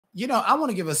I want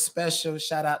to give a special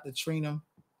shout out to Trina.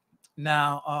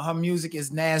 Now, her music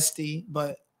is nasty,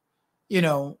 but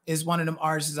is one of them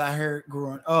artists I heard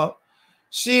growing up.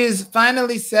 She is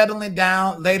finally settling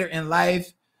down later in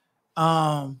life.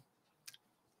 Kaya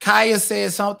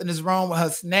said something is wrong with her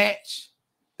snatch,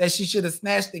 that she should have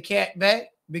snatched the cat back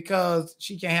because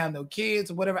she can't have no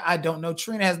kids or whatever. I don't know.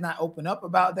 Trina has not opened up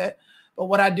about that. But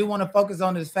what I do want to focus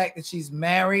on is the fact that she's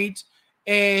married.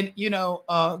 And,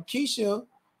 Keisha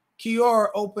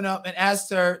Ka'Oir opened up and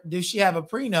asked her, does she have a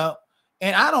prenup?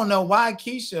 And I don't know why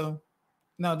Keisha.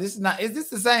 No, this is not. Is this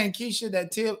the same Keisha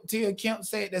that Tia Kemp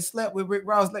said that slept with Rick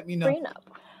Ross? Let me know. Prenup.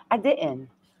 I didn't.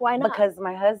 Why not? Because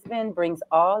my husband brings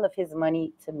all of his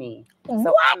money to me. So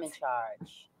What? I'm in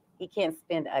charge. He can't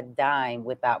spend a dime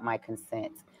without my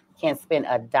consent. Can't spend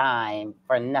a dime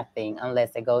for nothing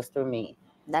unless it goes through me.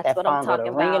 That's That what phone I'm talking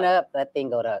go to ringing about. up. That thing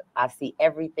go to. I see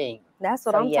everything. That's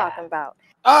what So, I'm yeah. talking about.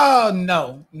 Oh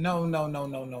no.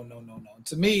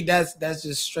 To me, that's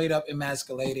just straight up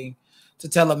emasculating to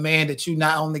tell a man that you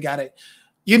not only got it.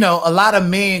 A lot of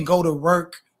men go to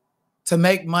work to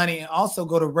make money and also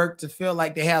go to work to feel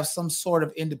like they have some sort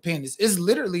of independence. It's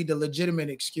literally the legitimate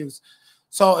excuse.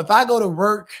 So if I go to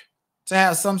work to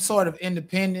have some sort of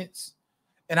independence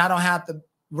and I don't have to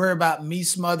worry about me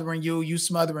smothering you, you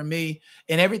smothering me,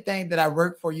 and everything that I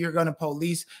work for, you're going to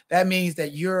police, that means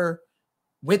that you're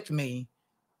with me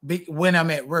when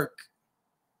I'm at work.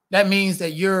 That means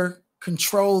that you're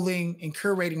controlling and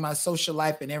curating my social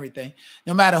life and everything.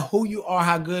 No matter who you are,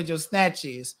 how good your snatch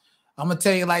is. I'm gonna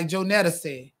tell you, like Jonetta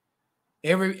said,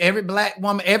 every black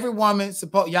woman, every woman,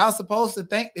 y'all supposed to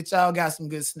think that y'all got some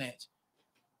good snatch.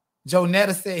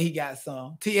 Jonetta said he got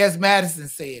some. T.S. Madison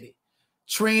said it.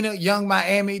 Trina, Young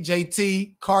Miami,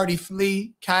 JT, Cardi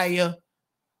Flea, Kaya,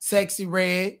 Sexy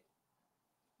Red,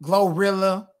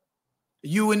 Glorilla,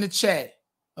 you in the chat.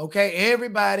 Okay,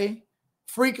 everybody,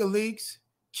 Freaka Leaks,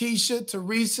 Keisha,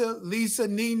 Teresa, Lisa,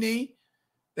 Nene,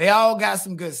 they all got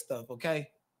some good stuff, okay?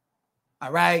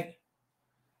 All right.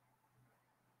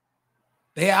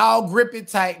 They all grip it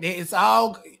tight. It's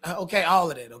all okay,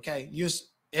 all of that, okay?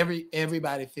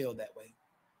 Everybody feel that way.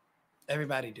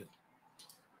 Everybody do.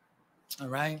 All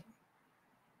right.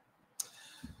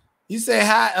 You say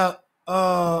hi,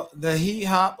 the hip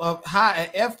hop of high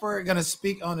effort gonna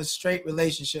speak on a straight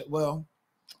relationship. Well,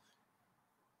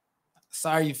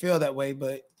 sorry you feel that way,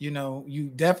 but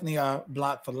you definitely are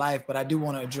blocked for life. But I do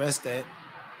want to address that.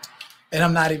 And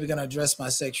I'm not even gonna address my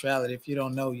sexuality. If you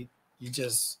don't know, you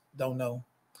just don't know.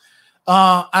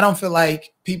 I don't feel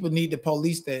like people need to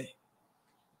police that.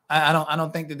 I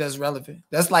don't think that that's relevant.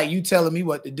 That's like you telling me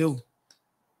what to do.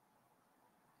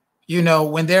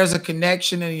 When there's a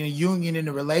connection and a union in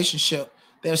a relationship,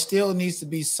 there still needs to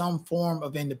be some form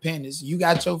of independence. You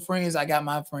got your friends, I got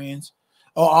my friends.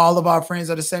 Or all of our friends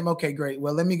are the same. Okay, great.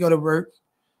 Well, let me go to work.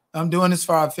 I'm doing this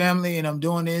for our family and I'm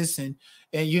doing this. And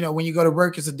when you go to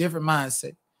work, it's a different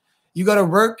mindset. You go to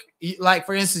work, like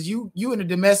for instance, you in a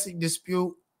domestic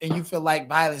dispute and you feel like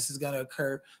violence is going to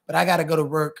occur, but I got to go to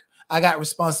work. I got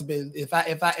responsibility. If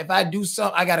I do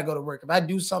something, I got to go to work. If I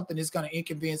do something, it's going to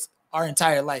inconvenience our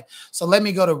entire life. So let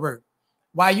me go to work.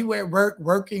 While you at work,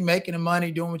 working, making the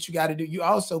money, doing what you got to do, you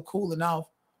also cooling off.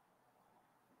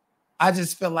 I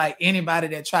just feel like anybody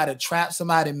that try to trap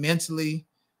somebody mentally,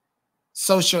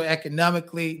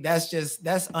 socioeconomically,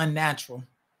 that's unnatural.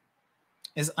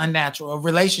 It's unnatural. A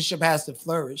relationship has to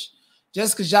flourish.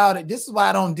 Just because this is why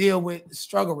I don't deal with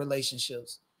struggle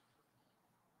relationships.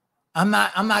 I'm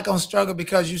not gonna struggle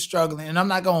because you're struggling, and I'm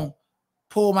not gonna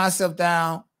pull myself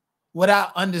down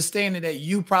without understanding that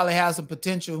you probably have some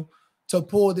potential to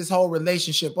pull this whole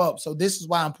relationship up. So this is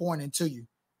why I'm pouring into you.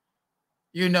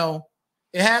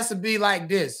 It has to be like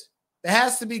this. There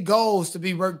has to be goals to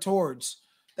be worked towards.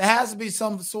 There has to be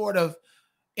some sort of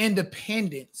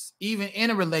independence, even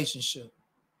in a relationship.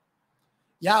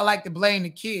 Y'all like to blame the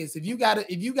kids. If you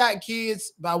got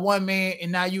kids by one man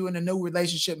and now you in a new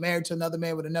relationship married to another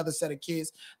man with another set of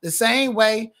kids, the same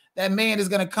way that man is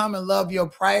going to come and love your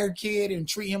prior kid and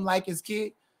treat him like his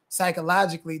kid,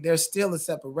 psychologically, there's still a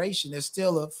separation. There's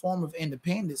still a form of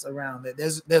independence around that.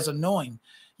 There's annoying.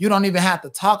 You don't even have to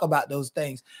talk about those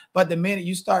things. But the minute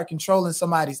you start controlling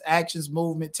somebody's actions,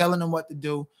 movement, telling them what to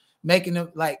do, making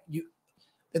them like you,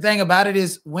 the thing about it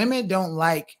is women don't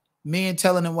like men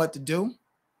telling them what to do.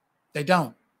 They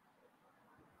don't.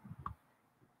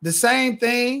 The same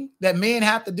thing that men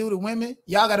have to do to women,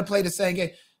 y'all got to play the same game.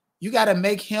 You got to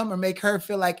make him or make her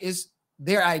feel like it's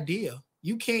their idea.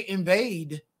 You can't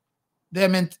invade their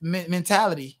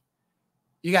mentality.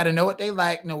 You got to know what they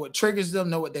like, know what triggers them,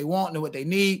 know what they want, know what they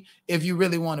need if you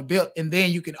really want to build. And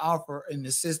then you can offer and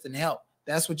assist and help.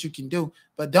 That's what you can do.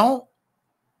 But don't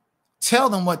tell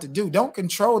them what to do. Don't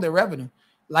control their revenue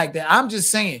like that. I'm just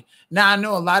saying. Now, I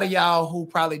know a lot of y'all who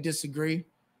probably disagree,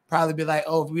 probably be like,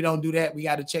 oh, if we don't do that, we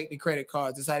got to check the credit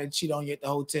cards, decide to cheat on you at the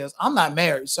hotels. I'm not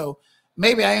married, so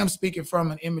maybe I am speaking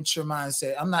from an immature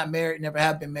mindset. I'm not married, never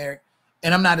have been married,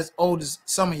 and I'm not as old as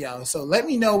some of y'all. So let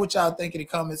me know what y'all think in the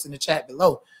comments in the chat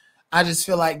below. I just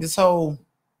feel like this whole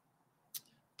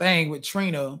thing with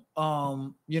Trina,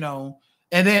 you know,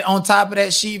 and then on top of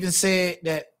that, she even said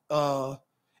that,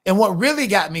 and what really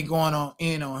got me going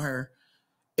on her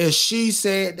is she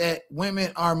said that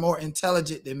women are more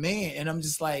intelligent than men. And I'm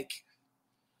just like,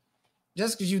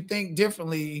 just because you think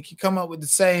differently and can come up with the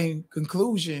same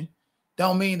conclusion,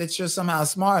 don't mean that you're somehow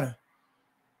smarter.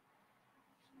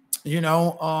 You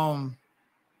know,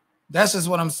 that's just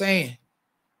what I'm saying.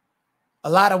 A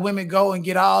lot of women go and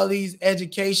get all these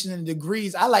education and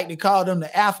degrees. I like to call them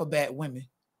the alphabet women,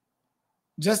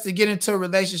 just to get into a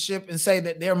relationship and say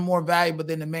that they're more valuable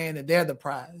than the man, that they're the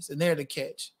prize and they're the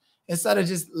catch, instead of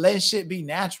just letting shit be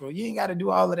natural. You ain't got to do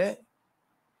all of that.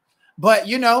 But,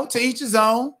 you know, to each his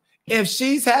own. If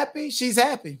she's happy, she's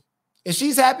happy. If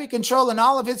she's happy controlling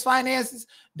all of his finances,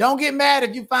 don't get mad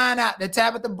if you find out that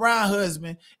Tabitha Brown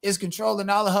husband is controlling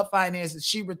all of her finances.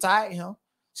 She retired him.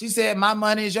 She said, my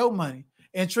money is your money.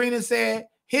 And Trina said,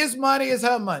 his money is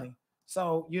her money.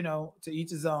 So, you know, to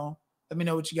each his own. Let me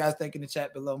know what you guys think in the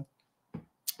chat below.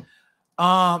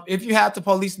 If you have to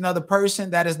police another person,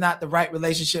 that is not the right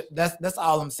relationship. That's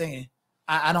all I'm saying.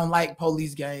 I don't like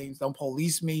police games. Don't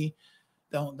police me.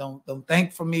 Don't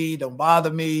think for me. Don't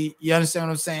bother me. You understand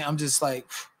what I'm saying? I'm just like,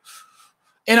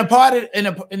 and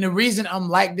the reason I'm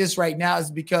like this right now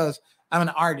is because I'm an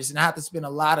artist and I have to spend a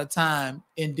lot of time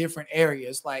in different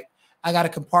areas. Like, I got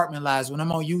to compartmentalize when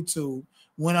I'm on YouTube,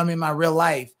 when I'm in my real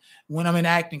life, when I'm in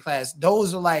acting class.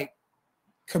 Those are like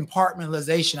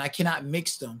compartmentalization. I cannot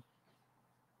mix them.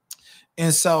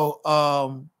 And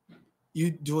so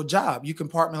you do a job. You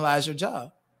compartmentalize your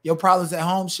job. Your problems at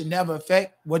home should never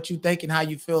affect what you think and how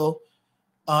you feel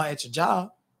at your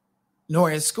job,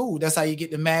 nor at school. That's how you get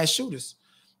the mass shooters.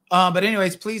 But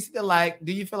anyways, please hit the like.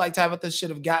 Do you feel like Tabitha should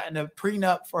have gotten a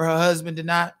prenup for her husband to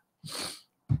not?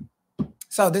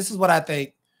 So this is what I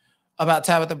think about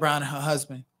Tabitha Brown and her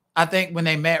husband. I think when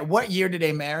they married, what year did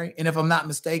they marry? And if I'm not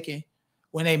mistaken,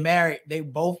 when they married, they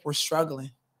both were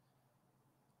struggling.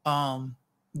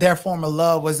 Their form of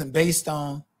love wasn't based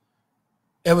on,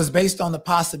 it was based on the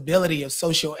possibility of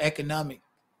socioeconomic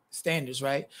standards,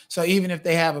 right? So even if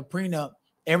they have a prenup,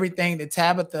 everything that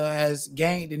Tabitha has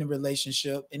gained in the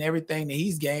relationship and everything that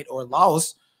he's gained or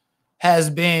lost has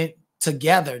been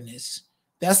togetherness.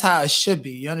 That's how it should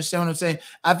be. You understand what I'm saying?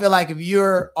 I feel like if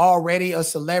you're already a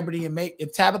celebrity and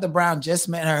if Tabitha Brown just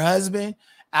met her husband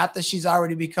after she's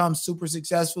already become super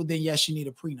successful, then yes, she need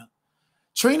a prenup.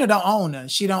 Trina don't own her.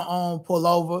 She don't own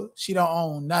Pullover. She don't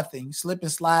own nothing. Slip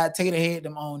and Slide, Taterhead,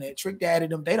 them own that. Trick Daddy,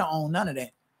 them, they don't own none of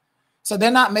that. So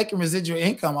they're not making residual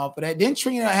income off of that. Didn't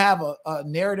Trina have a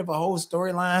narrative, a whole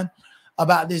storyline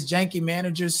about this janky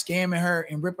manager scamming her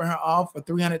and ripping her off for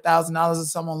 $300,000 or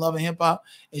something on Love and Hip Hop,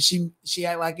 and she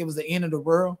acted like it was the end of the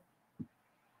world?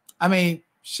 I mean,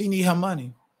 she need her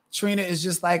money. Trina is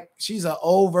just like, she's an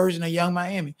old version of Young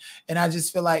Miami. And I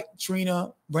just feel like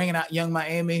Trina bringing out Young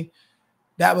Miami,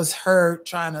 that was her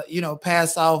trying to, you know,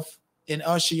 pass off and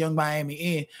usher Young Miami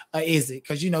in. Or is it?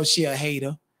 Because, you know, she a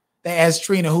hater. They asked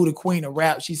Trina who the queen of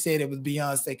rap. She said it was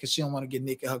Beyonce because she don't want to give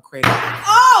Nicki her credit.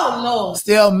 Oh, no.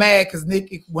 Still mad because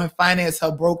Nicki went finance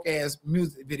her broke-ass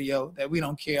music video that we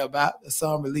don't care about. The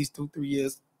song released 2-3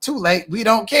 years too late. We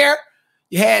don't care.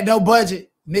 You had no budget.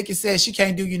 Nicki said she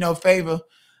can't do you no favor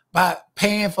by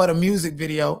paying for the music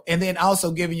video and then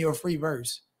also giving you a free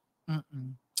verse.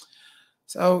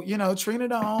 So, you know, Trina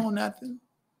don't own nothing.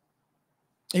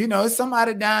 You know, it's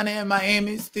somebody down there in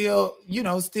Miami still, you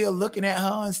know, still looking at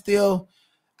her and still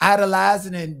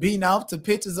idolizing and beating off to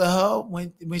pictures of her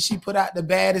when she put out the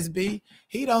baddest B.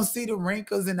 He don't see the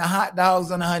wrinkles and the hot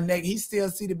dogs on her neck. He still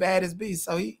see the baddest B.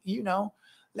 So, he, you know,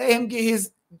 let him get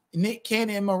his Nick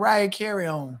Cannon and Mariah Carey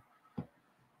on.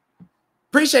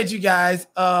 Appreciate you guys.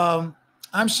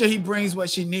 I'm sure he brings what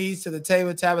she needs to the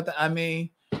table, Tabitha. I mean,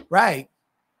 right.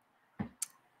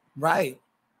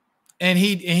 And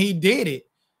he did it.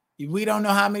 We don't know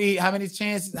how many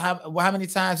chances, how many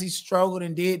times he struggled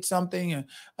and did something,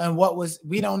 and what was,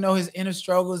 we don't know his inner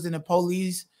struggles in the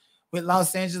police with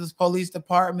Los Angeles Police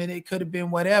Department. It could have been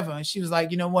whatever. And she was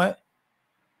like, you know what?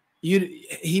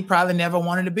 He probably never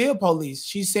wanted to be a police.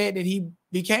 She said that he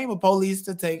became a police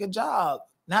to take a job,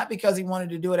 not because he wanted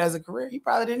to do it as a career. He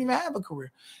probably didn't even have a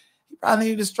career. He probably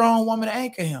needed a strong woman to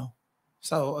anchor him.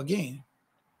 So again,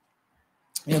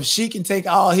 If she can take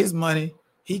all his money,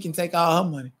 he can take all her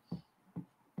money.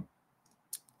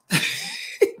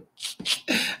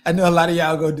 I know a lot of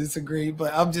y'all gonna disagree,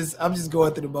 but I'm just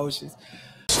going through the motions.